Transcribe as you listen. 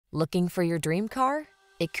Looking for your dream car?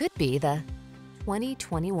 It could be the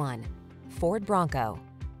 2021 Ford Bronco.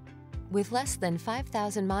 With less than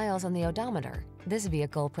 5,000 miles on the odometer, this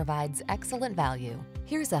vehicle provides excellent value.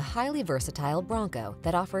 Here's a highly versatile Bronco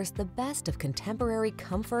that offers the best of contemporary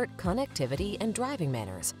comfort, connectivity, and driving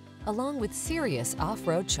manners, along with serious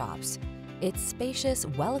off-road chops. Its spacious,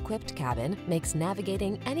 well-equipped cabin makes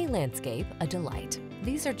navigating any landscape a delight.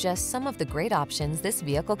 These are just some of the great options this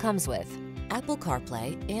vehicle comes with: Apple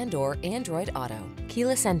CarPlay and/or Android Auto,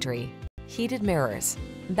 keyless entry, heated mirrors,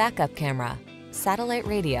 backup camera, satellite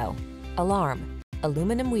radio, alarm,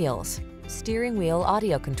 aluminum wheels, steering wheel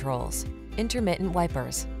audio controls, intermittent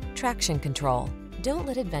wipers, traction control. Don't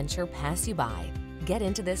let adventure pass you by. Get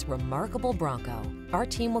into this remarkable Bronco. Our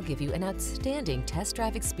team will give you an outstanding test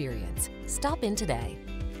drive experience. Stop in today.